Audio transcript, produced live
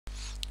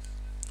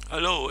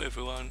Hello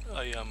everyone,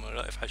 I am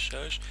Raif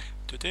Hashash.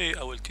 Today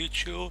I will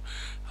teach you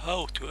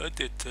how to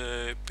edit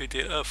a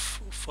PDF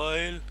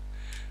file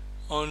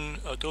on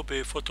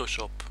Adobe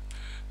Photoshop,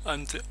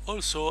 and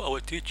also I will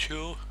teach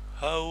you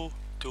how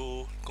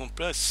to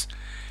compress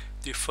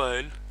the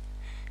file,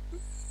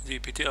 the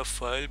PDF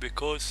file,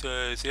 because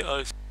there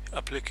are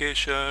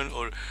application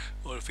or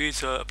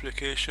visa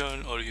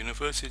application or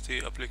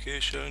university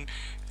application.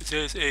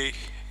 There is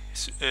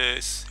a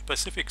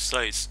specific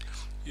size.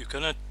 You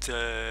cannot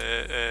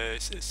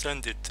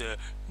send it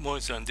more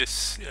than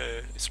this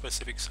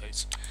specific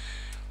size.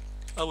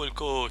 I will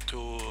go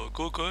to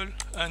Google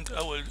and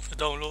I will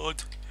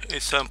download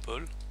a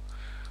sample.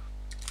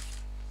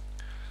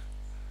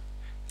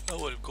 I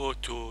will go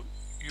to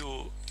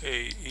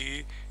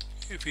UAE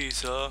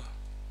visa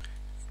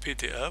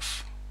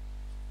PDF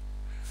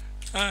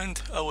and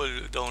I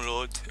will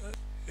download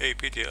a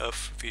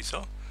PDF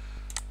visa.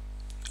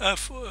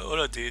 I've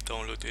already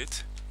downloaded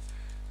it.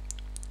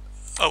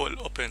 I will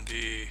open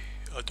the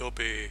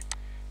Adobe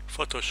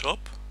Photoshop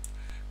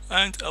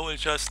and I will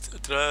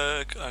just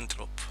drag and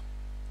drop.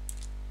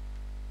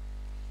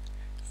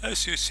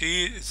 As you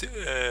see,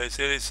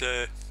 there is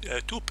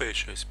two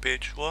pages,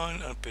 page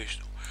 1 and page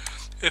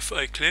 2. If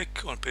I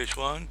click on page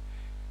 1,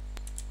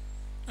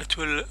 it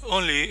will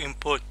only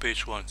import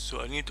page 1,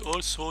 so I need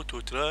also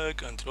to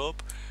drag and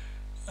drop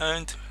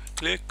and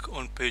click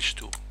on page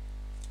 2.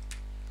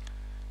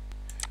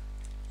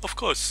 Of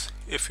course,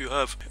 if you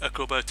have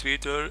Acrobat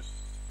Reader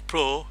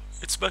Pro,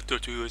 it's better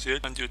to use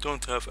it, and you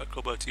don't have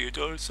Acrobat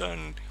Reader,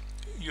 then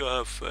you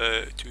have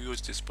to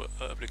use this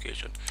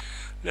application.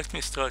 Let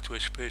me start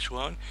with page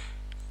 1.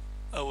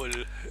 I will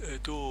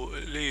do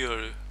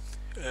layer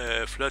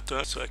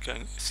flatten so I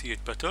can see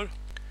it better.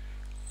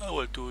 I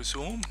will do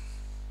zoom.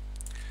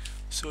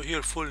 So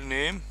here full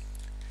name.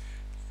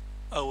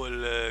 I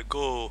will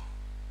go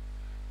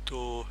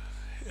to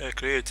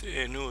create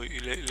a new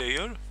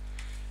layer,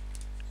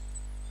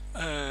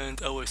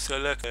 and I will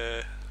select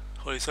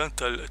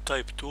horizontal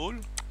type tool.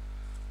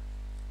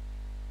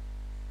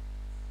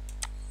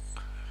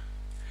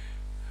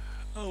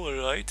 I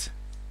will write,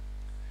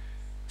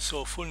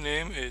 so full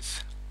name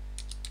is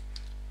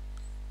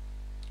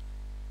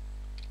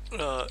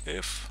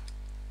Raif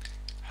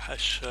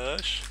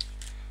Hashash.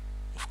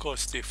 Of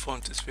course the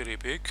font is very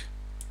big.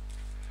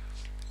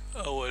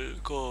 I will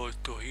go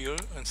to here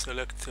and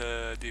select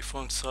the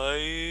font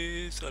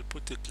size. I'll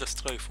put it, let's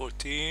try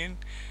 14.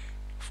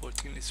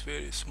 14 is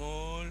very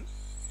small.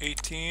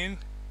 18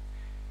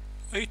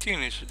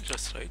 is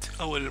just right.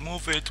 I will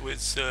move it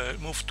with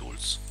move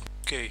tools.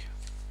 Okay,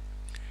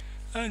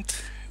 and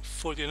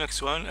for the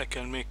next one I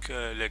can make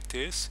like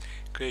this,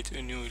 create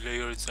a new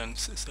layer, then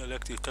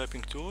select the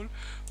typing tool,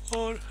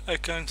 or I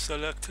can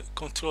select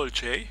Ctrl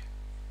J,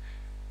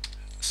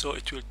 so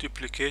it will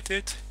duplicate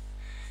it,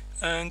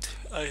 and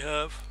I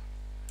have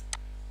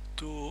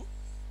to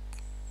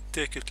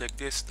take it like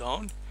this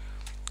down.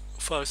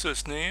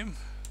 Father's name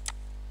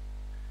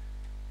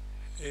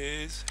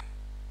is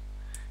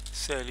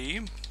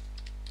Salim,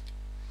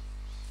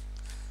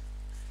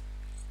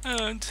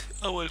 and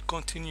I will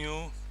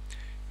continue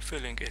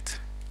filling it.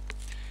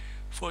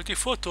 For the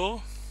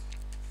photo,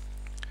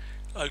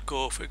 I'll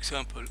go, for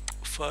example,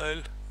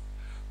 file,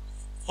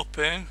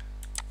 open,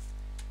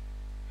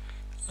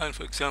 and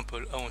for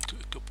example I want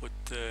to put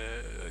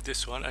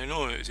this one. I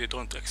know they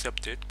don't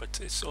accept it, but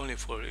it's only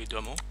for a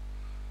demo.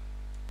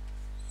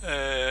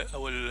 I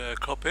will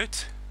crop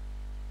it.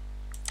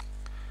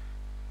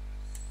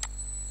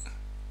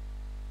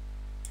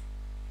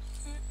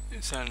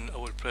 Then I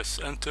will press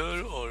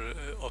enter or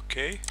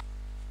OK,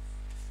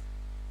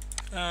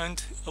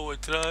 and I will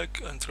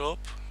drag and drop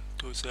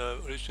to the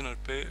original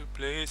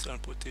place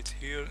and put it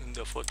here in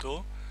the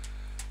photo.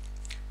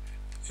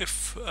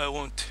 If I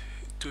want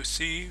to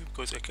see,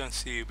 because I can't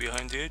see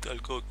behind it, I'll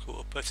go to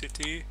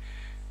opacity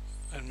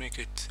and make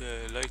it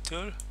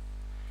lighter.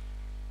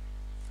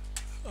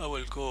 I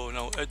will go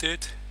now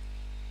edit,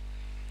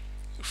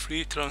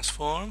 free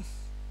transform,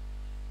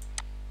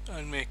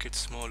 and make it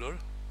smaller.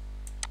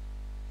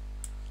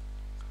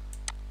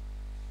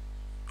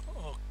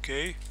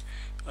 Okay,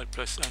 I'll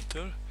press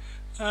enter,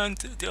 and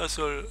the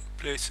other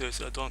places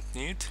I don't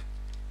need.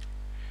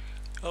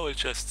 I will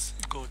just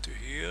go to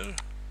here,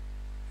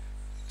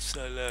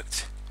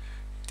 select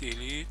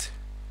delete,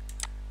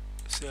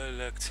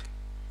 select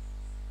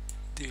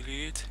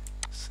delete,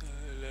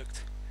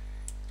 select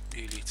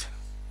delete,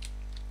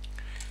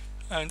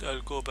 and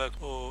I'll go back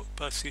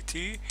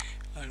opacity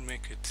and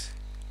make it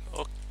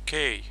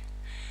okay.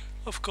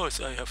 Of course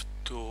I have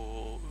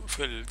to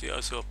fill the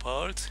other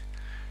part,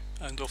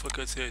 and don't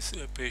forget there's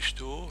page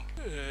 2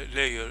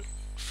 layer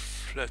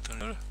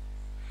flattener,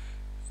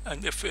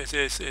 and if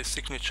there's a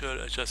signature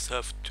I just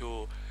have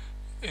to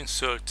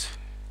insert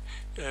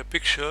a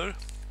picture.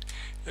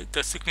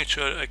 The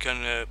signature I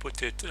can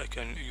put it, I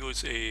can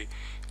use a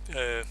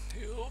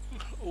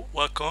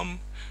Waccom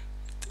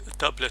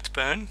tablet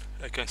pen.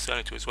 I can scan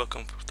it with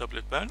Waccom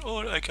tablet pen,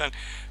 or I can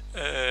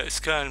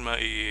scan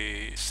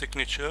my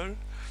signature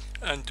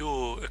and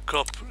do a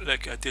crop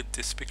like I did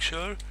this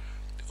picture,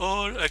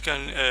 or I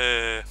can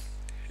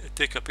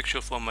take a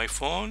picture from my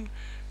phone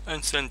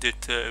and send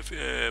it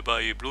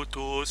by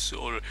Bluetooth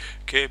or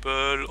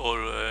cable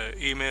or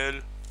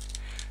email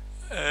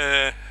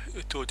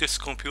to this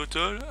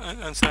computer,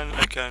 and then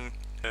I can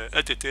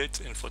edit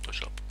it in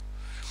Photoshop.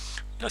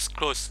 Let's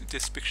close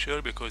this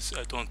picture because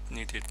I don't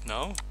need it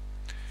now.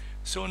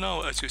 So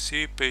now, as you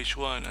see, page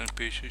 1 and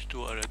page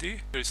 2 are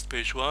ready. Here's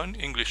page 1,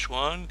 English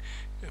 1,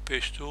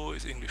 page 2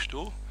 is English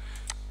 2.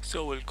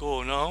 So we'll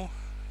go now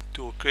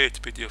to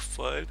create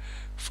PDF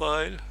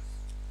file,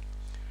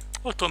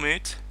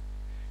 automate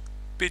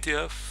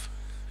PDF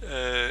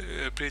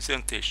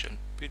presentation,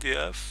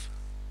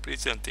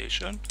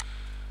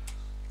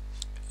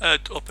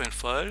 add open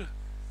file.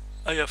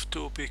 I have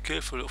to be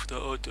careful of the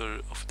order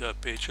of the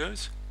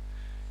pages.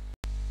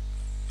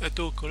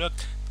 To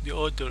correct the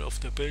order of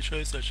the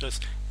pages, I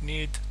just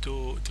need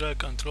to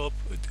drag and drop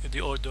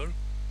the order.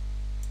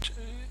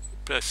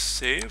 Press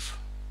save.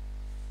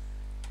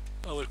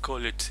 I will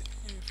call it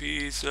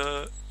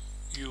Visa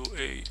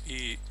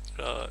UAE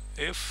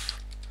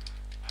RAF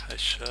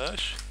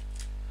 #.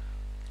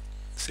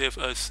 Save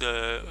as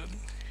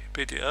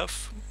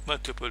PDF,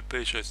 multiple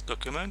pages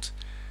document.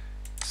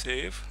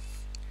 Save.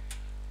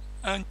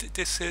 And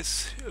this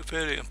is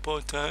very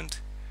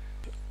important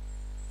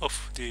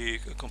of the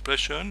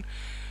compression,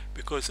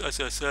 because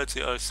as I said,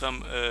 there are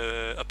some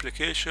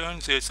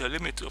applications, there's a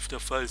limit of the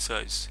file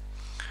size.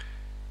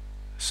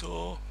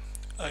 So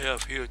I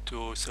have here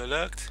to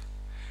select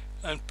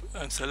and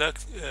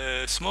select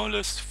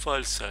smallest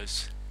file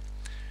size.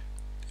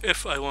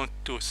 If I want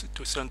to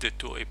send it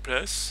to a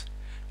press,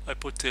 I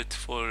put it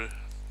for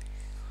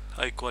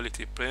high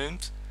quality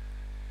print,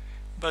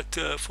 but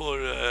for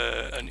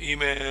an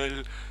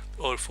email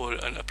or for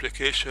an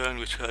application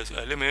which has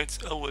a limit,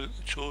 I will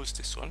choose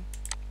this one,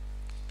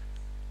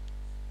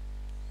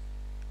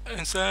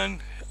 and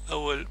then I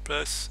will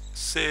press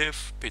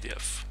save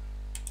PDF.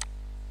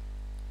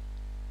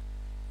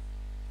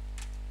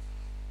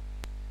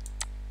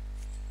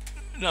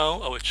 Now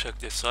I will check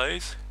the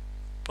size.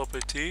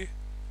 Property,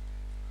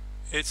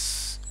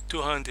 it's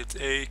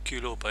 208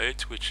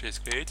 kilobyte, which is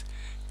great.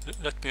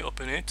 Let me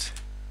open it.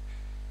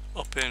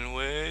 Open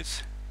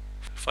with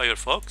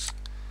Firefox.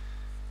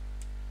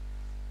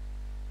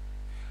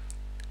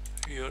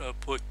 Here I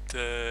put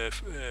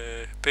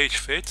page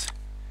fit.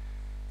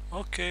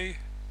 Okay.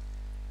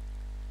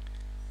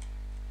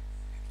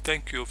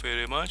 Thank you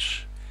very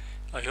much.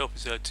 I hope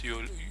that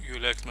you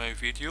liked my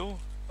video.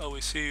 I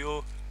will see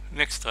you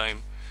next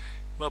time.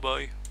 Bye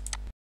bye.